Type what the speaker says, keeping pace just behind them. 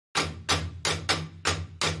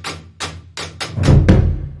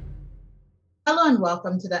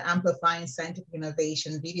welcome to the Amplifying Scientific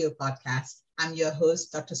Innovation video podcast. I'm your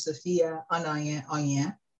host, Dr. Sophia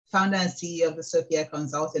Onye, founder and CEO of the Sophia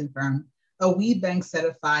Consulting Firm, a WeBank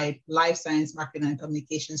certified life science marketing and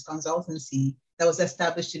communications consultancy that was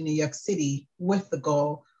established in New York City with the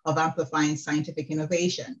goal of amplifying scientific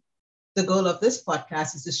innovation. The goal of this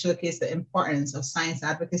podcast is to showcase the importance of science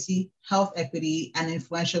advocacy, health equity, and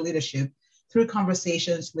influential leadership through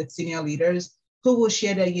conversations with senior leaders who will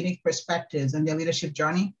share their unique perspectives on their leadership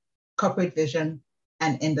journey, corporate vision,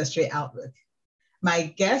 and industry outlook.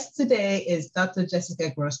 My guest today is Dr. Jessica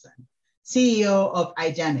Grossman, CEO of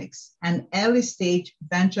IgGenix, an early-stage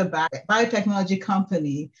venture-backed biotechnology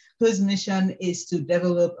company whose mission is to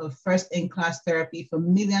develop a first-in-class therapy for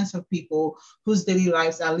millions of people whose daily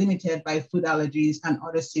lives are limited by food allergies and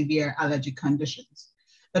other severe allergic conditions.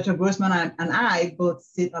 Dr. Grossman and I both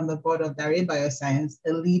sit on the board of Daré Bioscience,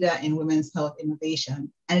 a leader in women's health innovation.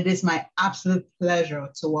 And it is my absolute pleasure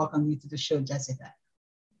to welcome you to the show, Jessica.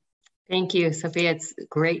 Thank you, Sophia. It's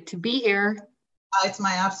great to be here. It's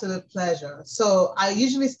my absolute pleasure. So I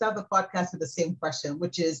usually start the podcast with the same question,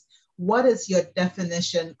 which is, what is your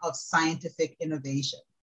definition of scientific innovation?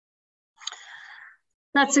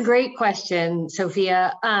 That's a great question,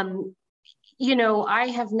 Sophia. I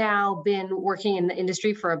have now been working in the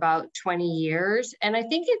industry for about 20 years, and I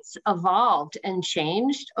think it's evolved and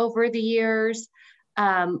changed over the years.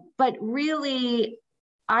 But really,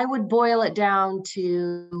 I would boil it down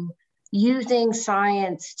to using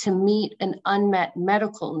science to meet an unmet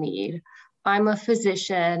medical need. I'm a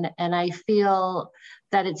physician, and I feel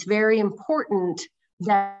that it's very important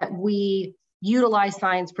that we utilize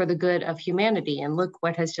science for the good of humanity. And look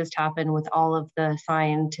what has just happened with all of the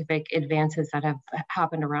scientific advances that have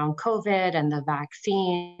happened around COVID and the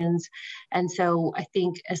vaccines. And so I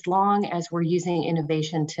think as long as we're using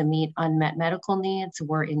innovation to meet unmet medical needs,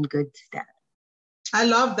 we're in good stead. I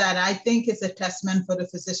love that. I think it's a testament for the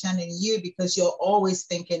physician in you because you're always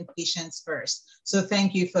thinking patients first. So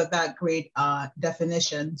thank you for that great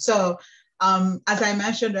definition. So as I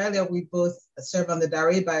mentioned earlier, we both serve on the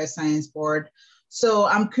Daré Bioscience board. So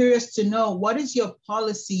I'm curious to know, what is your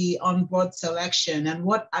policy on board selection and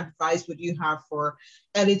what advice would you have for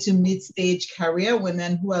early to mid-stage career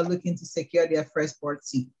women who are looking to secure their first board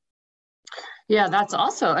seat? Yeah, that's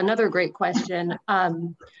also another great question.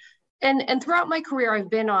 And throughout my career, I've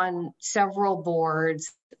been on several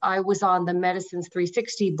boards. I was on the Medicines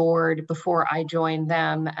 360 board before I joined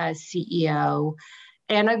them as CEO.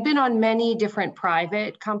 And I've been on many different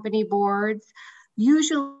private company boards.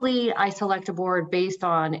 Usually I select a board based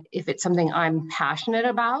on if it's something I'm passionate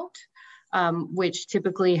about, which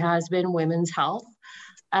typically has been women's health,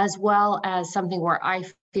 as well as something where I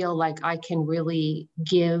feel like I can really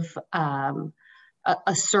give a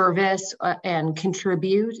service and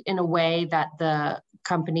contribute in a way that the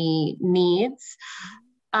company needs.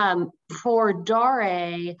 For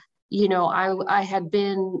Daré,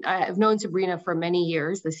 I've known Sabrina for many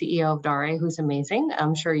years, the CEO of Daré, who's amazing.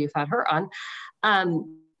 I'm sure you've had her on.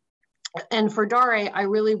 And for Daré, I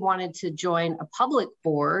really wanted to join a public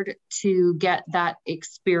board to get that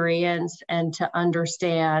experience and to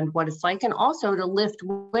understand what it's like, and also to lift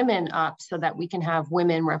women up so that we can have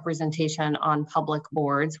women representation on public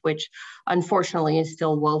boards, which unfortunately is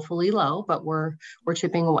still woefully low, but we're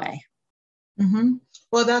chipping away. Mm-hmm.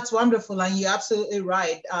 Well, that's wonderful. And you're absolutely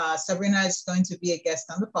right. Sabrina is going to be a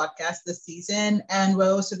guest on the podcast this season. And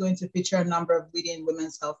we're also going to feature a number of leading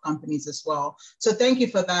women's health companies as well. So thank you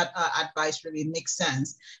for that advice. Really makes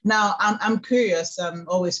sense. Now, I'm curious. I'm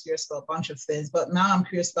always curious about a bunch of things, but now I'm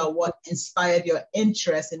curious about what inspired your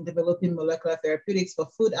interest in developing molecular therapeutics for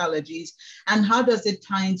food allergies, and how does it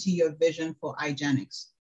tie into your vision for IgGenix?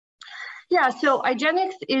 Yeah, so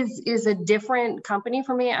IgGenix is a different company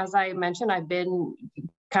for me. As I mentioned, I've been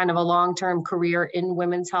kind of a long-term career in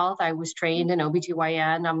women's health. I was trained in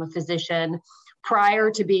OBGYN. I'm a physician.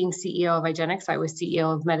 Prior to being CEO of IgGenix, I was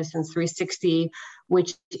CEO of Medicines 360,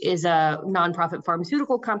 which is a nonprofit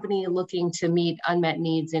pharmaceutical company looking to meet unmet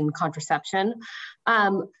needs in contraception.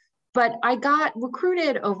 But I got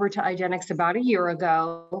recruited over to IgGenix about a year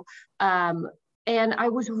ago. And I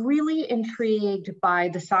was really intrigued by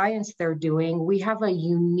the science they're doing. We have a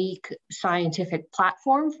unique scientific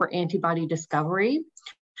platform for antibody discovery.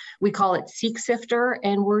 We call it SeqSifter,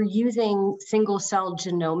 and we're using single-cell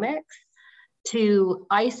genomics to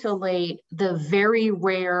isolate the very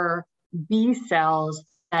rare B cells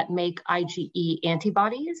that make IgE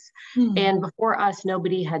antibodies. And before us,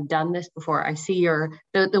 nobody had done this before. I see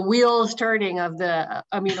the wheels turning of the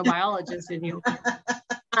immunobiologist in you.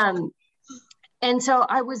 And so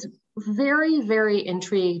I was very, very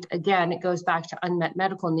intrigued. Again, it goes back to unmet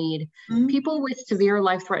medical need. Mm-hmm. People with severe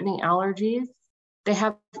life-threatening allergies, they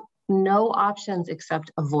have no options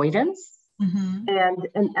except avoidance Mm-hmm. and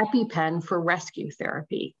an EpiPen for rescue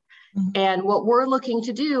therapy. Mm-hmm. And what we're looking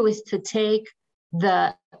to do is to take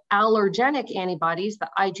the allergenic antibodies, the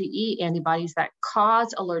IgE antibodies that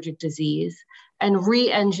cause allergic disease, and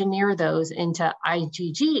re-engineer those into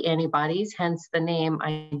IgG antibodies, hence the name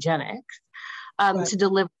IgGenix, Right. to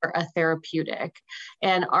deliver a therapeutic.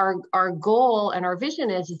 And our goal and our vision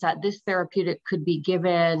is that this therapeutic could be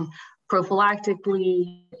given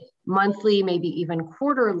prophylactically, monthly, maybe even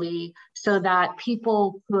quarterly, so that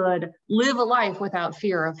people could live a life without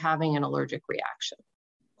fear of having an allergic reaction.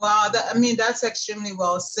 Wow, that's extremely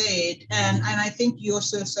well said. And I think you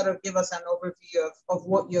also sort of give us an overview of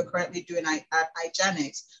what you're currently doing at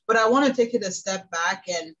IgGenix. But I want to take it a step back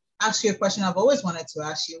and ask you a question I've always wanted to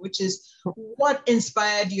ask you, which is what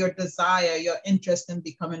inspired your desire, your interest in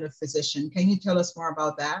becoming a physician? Can you tell us more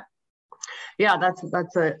about that? Yeah, that's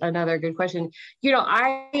another good question.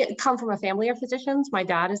 I come from a family of physicians. My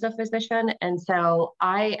dad is a physician. And so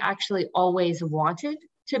I actually always wanted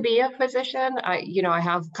to be a physician. I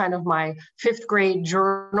have kind of my 5th grade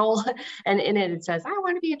journal, and in it says, I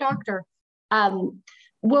want to be a doctor.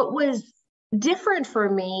 What was different for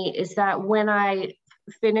me is that when I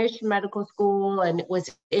finished medical school and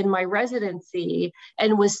was in my residency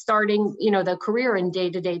and was starting, the career in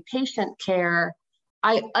day-to-day patient care,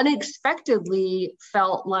 I unexpectedly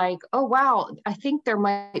felt like, oh, wow, I think there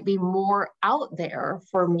might be more out there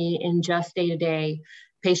for me in just day-to-day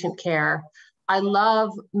patient care. I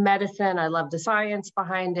love medicine. I love the science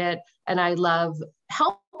behind it, and I love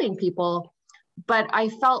helping people. But I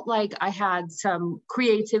felt like I had some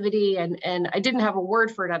creativity, and I didn't have a word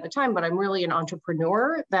for it at the time, but I'm really an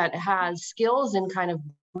entrepreneur that has skills in kind of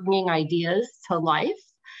bringing ideas to life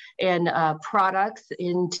and products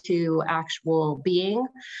into actual being.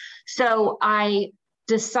 So I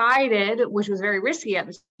decided, which was very risky at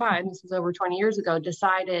the time, this was over 20 years ago,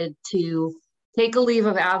 decided to take a leave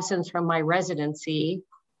of absence from my residency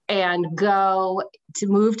and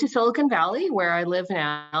move to Silicon Valley, where I live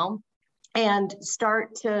now, and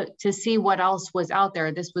start to see what else was out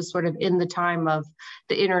there. This was sort of in the time of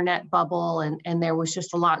the internet bubble, and there was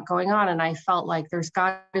just a lot going on. And I felt like there's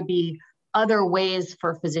got to be other ways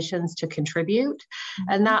for physicians to contribute.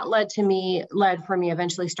 Mm-hmm. And that led for me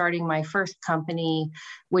eventually starting my first company,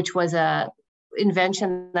 which was a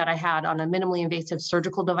invention that I had on a minimally invasive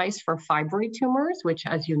surgical device for fibroid tumors, which,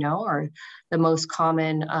 as you know, are the most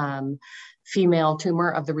common female tumor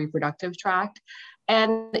of the reproductive tract.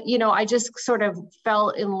 And, I just sort of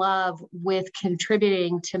fell in love with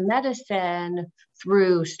contributing to medicine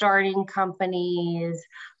through starting companies,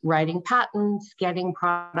 writing patents, getting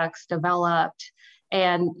products developed.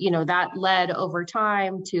 And, that led over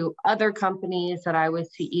time to other companies that I was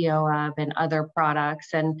CEO of and other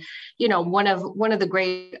products. And, one of the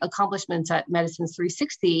great accomplishments at Medicines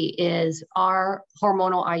 360 is our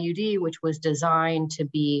hormonal IUD, which was designed to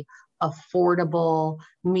be affordable,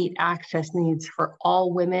 meet access needs for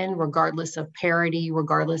all women, regardless of parity,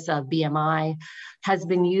 regardless of BMI, has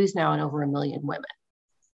been used now in over 1 million women.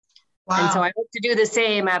 Wow. And so I hope to do the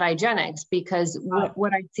same at IgGenix, because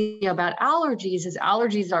what I see about allergies is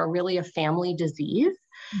allergies are really a family disease.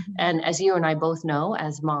 Mm-hmm. And as you and I both know,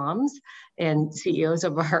 as moms and CEOs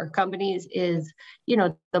of our companies, is,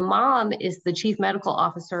 the mom is the chief medical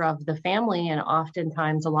officer of the family. And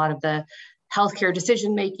oftentimes a lot of the healthcare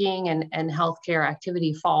decision-making and healthcare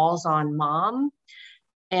activity falls on mom.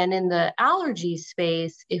 And in the allergy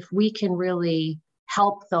space, if we can really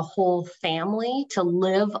help the whole family to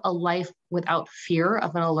live a life without fear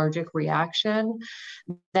of an allergic reaction,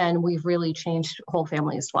 then we've really changed whole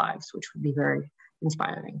families' lives, which would be very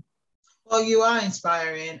inspiring. Well, you are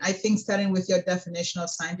inspiring. I think starting with your definition of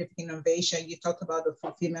scientific innovation, you talked about the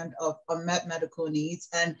fulfillment of unmet medical needs,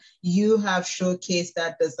 and you have showcased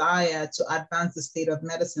that desire to advance the state of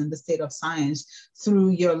medicine, the state of science,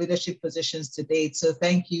 through your leadership positions to date. So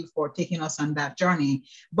thank you for taking us on that journey.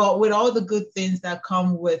 But with all the good things that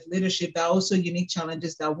come with leadership, there are also unique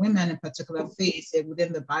challenges that women in particular face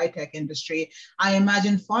within the biotech industry. I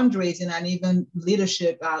imagine fundraising and even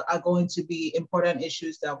leadership are going to be important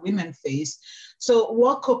issues that women face. So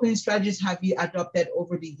what coping strategies have you adopted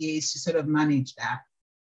over the years to sort of manage that?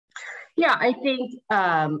 Yeah, I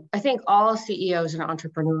think all CEOs and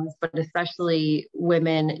entrepreneurs, but especially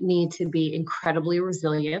women, need to be incredibly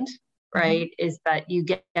resilient, right? Mm-hmm. Is that you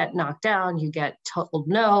get knocked down, you get told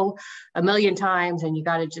no 1 million times, and you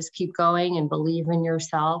got to just keep going and believe in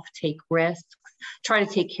yourself, take risks. try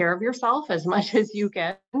to take care of yourself as much as you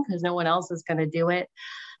can, because no one else is going to do it.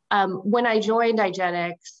 When I joined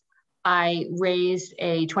IgGenix, I raised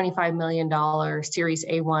a $25 million Series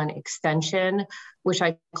A1 extension, which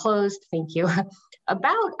I closed, thank you,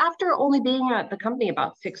 about after only being at the company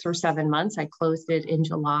about 6 or 7 months. I closed it in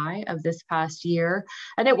July of this past year.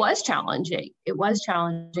 And it was challenging. It was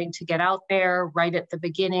challenging to get out there right at the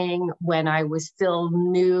beginning when I was still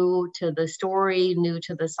new to the story, new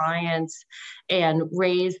to the science, and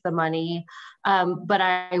raise the money. But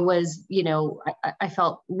I was, I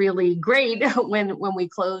felt really great when we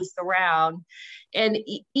closed the round. And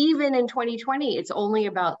even in 2020, it's only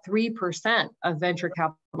about 3% of venture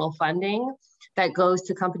capital funding that goes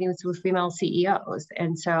to companies with female CEOs.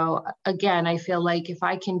 And so again, I feel like if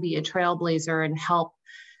I can be a trailblazer and help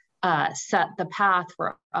set the path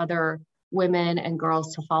for other women and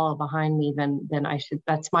girls to follow behind me, then I should,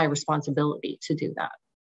 that's my responsibility to do that.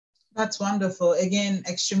 That's wonderful. Again,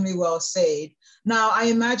 extremely well said. Now, I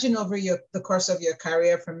imagine over the course of your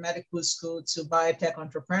career from medical school to biotech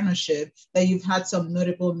entrepreneurship, that you've had some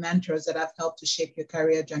notable mentors that have helped to shape your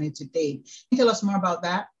career journey to date. Can you tell us more about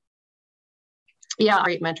that? Yeah,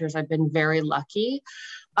 great mentors. I've been very lucky.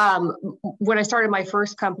 When I started my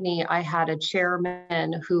first company, I had a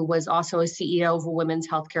chairman who was also a CEO of a women's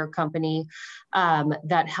healthcare company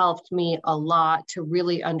that helped me a lot to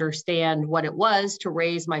really understand what it was to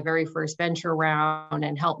raise my very first venture round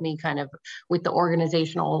and help me kind of with the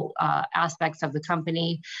organizational aspects of the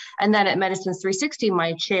company. And then at Medicines 360,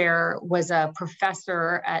 my chair was a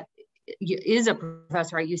professor at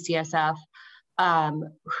UCSF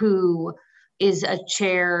who is a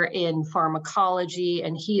chair in pharmacology,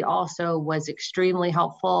 and he also was extremely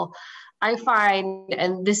helpful. I find,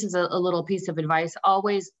 and this is a little piece of advice,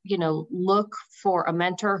 always, look for a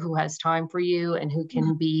mentor who has time for you and who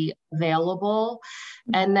can be available,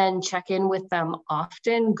 and then check in with them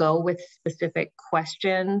often, go with specific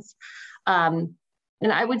questions.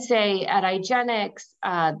 And I would say at IgGenix,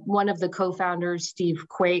 one of the co-founders, Steve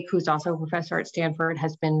Quake, who's also a professor at Stanford,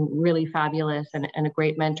 has been really fabulous and a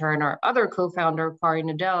great mentor. And our other co-founder, Pari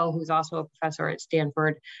Nadeau, who's also a professor at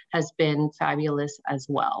Stanford, has been fabulous as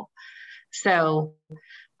well. So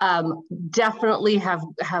definitely have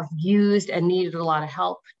used and needed a lot of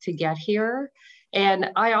help to get here.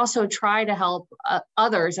 And I also try to help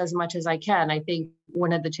others as much as I can. I think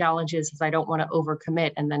one of the challenges is I don't want to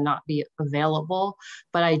overcommit and then not be available,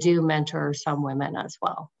 but I do mentor some women as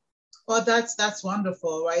well. Well, that's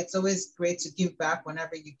wonderful, right? It's always great to give back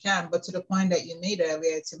whenever you can, but to the point that you made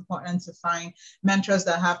earlier, it's important to find mentors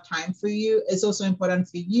that have time for you. It's also important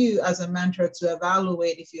for you as a mentor to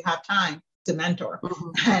evaluate if you have time to mentor.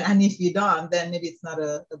 Mm-hmm. And if you don't, then maybe it's not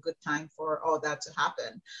a good time for all that to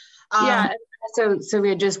happen. Yeah. So we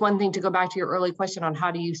had just one thing to go back to your early question on how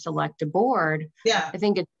do you select a board? Yeah. I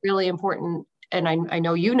think it's really important, and I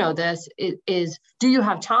know you know this, is do you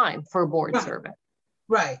have time for board service?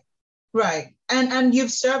 Right. And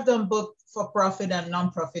you've served on both for-profit and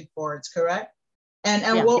non-profit boards, correct? And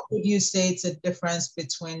yeah. What would you say it's a difference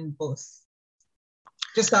between both?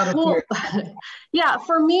 Just out of curiosity. Yeah,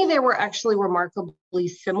 for me, they were actually remarkably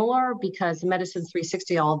similar because Medicines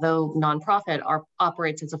 360, although nonprofit,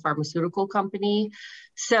 operates as a pharmaceutical company.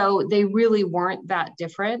 So they really weren't that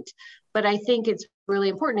different. But I think it's really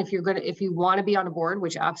important if you want to be on a board,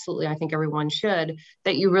 which absolutely I think everyone should,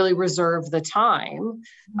 that you really reserve the time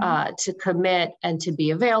to commit and to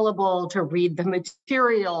be available, to read the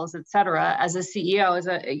materials, et cetera. As a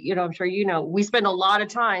CEO, I'm sure we spend a lot of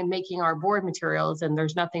time making our board materials, and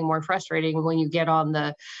there's nothing more frustrating when you get on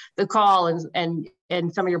the call and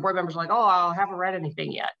some of your board members are like, oh, I haven't read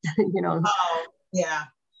anything yet. Oh, yeah.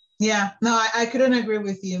 Yeah, no, I couldn't agree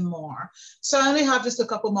with you more. So I only have just a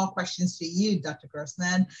couple more questions for you, Dr.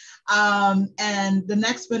 Grossman. And the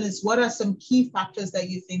next one is, what are some key factors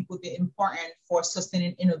that you think would be important for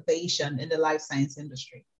sustaining innovation in the life science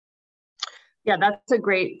industry? Yeah, that's a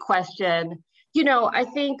great question. I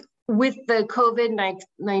think with the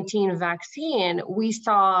COVID-19 vaccine, we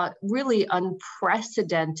saw really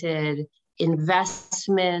unprecedented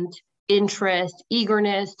investment, interest,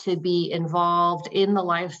 eagerness to be involved in the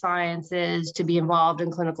life sciences, to be involved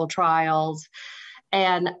in clinical trials.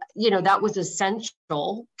 And, that was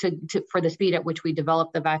essential for the speed at which we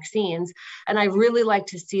developed the vaccines. And I really like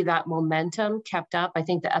to see that momentum kept up. I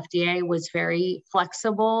think the FDA was very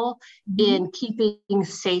flexible in keeping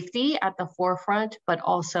safety at the forefront, but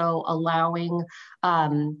also allowing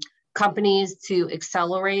companies to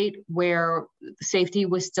accelerate where safety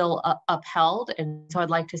was still upheld. And so I'd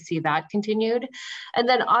like to see that continued. And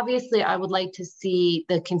then obviously I would like to see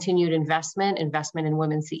the continued investment in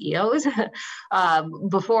women CEOs.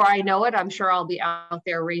 Before I know it, I'm sure I'll be out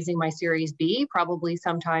there raising my Series B probably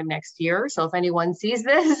sometime next year. So if anyone sees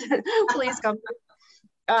this, please come.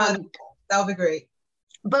 That would be great.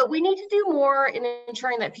 But we need to do more in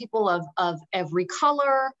ensuring that people of every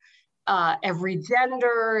color, every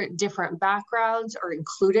gender, different backgrounds are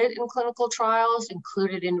included in clinical trials,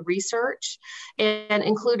 included in research, and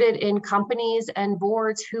included in companies and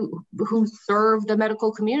boards who serve the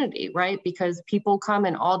medical community, right? Because people come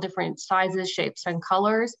in all different sizes, shapes, and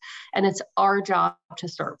colors, and it's our job to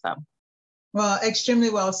serve them. Well, extremely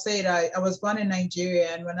well said. I was born in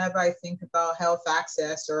Nigeria, and whenever I think about health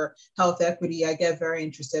access or health equity, I get very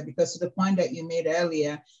interested, because to the point that you made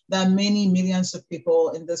earlier, there are many millions of people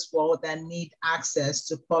in this world that need access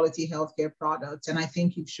to quality healthcare products. And I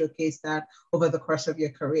think you've showcased that over the course of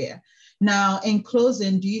your career. Now, in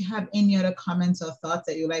closing, do you have any other comments or thoughts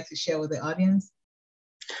that you'd like to share with the audience?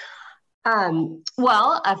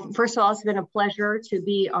 First of all, it's been a pleasure to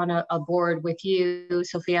be on a board with you,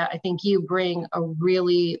 Sophia. I think you bring a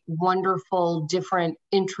really wonderful, different,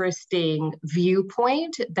 interesting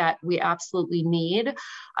viewpoint that we absolutely need.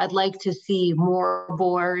 I'd like to see more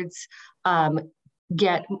boards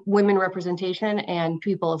get women representation and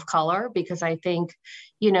people of color, because I think,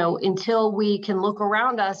 until we can look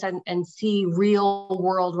around us and see real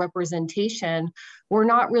world representation, we're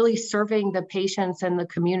not really serving the patients and the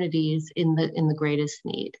communities in the greatest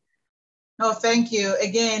need. No, thank you.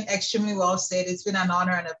 Again, extremely well said. It's been an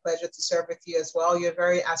honor and a pleasure to serve with you as well. You're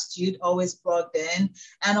very astute, always plugged in,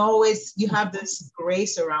 and always you have this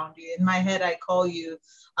grace around you. In my head, I call you,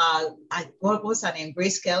 what was her name?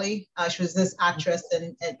 Grace Kelly. She was this actress,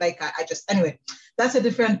 and anyway, that's a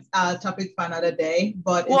different topic for another day.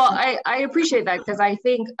 But I appreciate that, because I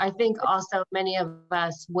think also many of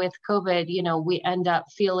us with COVID, we end up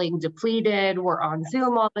feeling depleted. We're on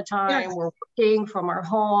Zoom all the time. Yes. We're working from our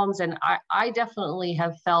homes, and I definitely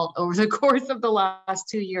have felt over the course of the last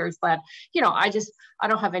 2 years that I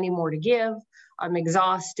don't have any more to give. I'm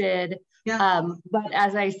exhausted. Yeah. But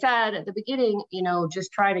as I said at the beginning,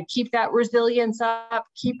 just try to keep that resilience up,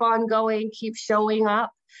 keep on going, keep showing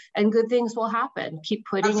up, and good things will happen. Keep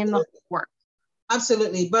putting in the work.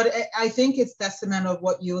 Absolutely. But I think it's testament of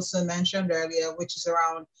what you also mentioned earlier, which is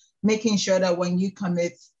around making sure that when you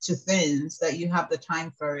commit to things that you have the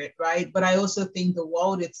time for it, right? But I also think the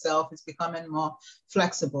world itself is becoming more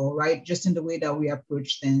flexible, right? Just in the way that we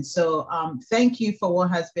approach things. So thank you for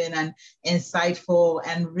what has been an insightful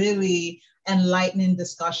and really enlightening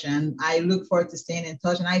discussion. I look forward to staying in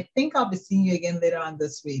touch, and I think I'll be seeing you again later on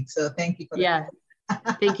this week. So thank you for that. Yeah.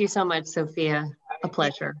 Thank you so much, Sophia. A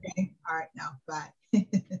pleasure. Okay. All right, now,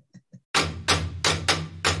 bye.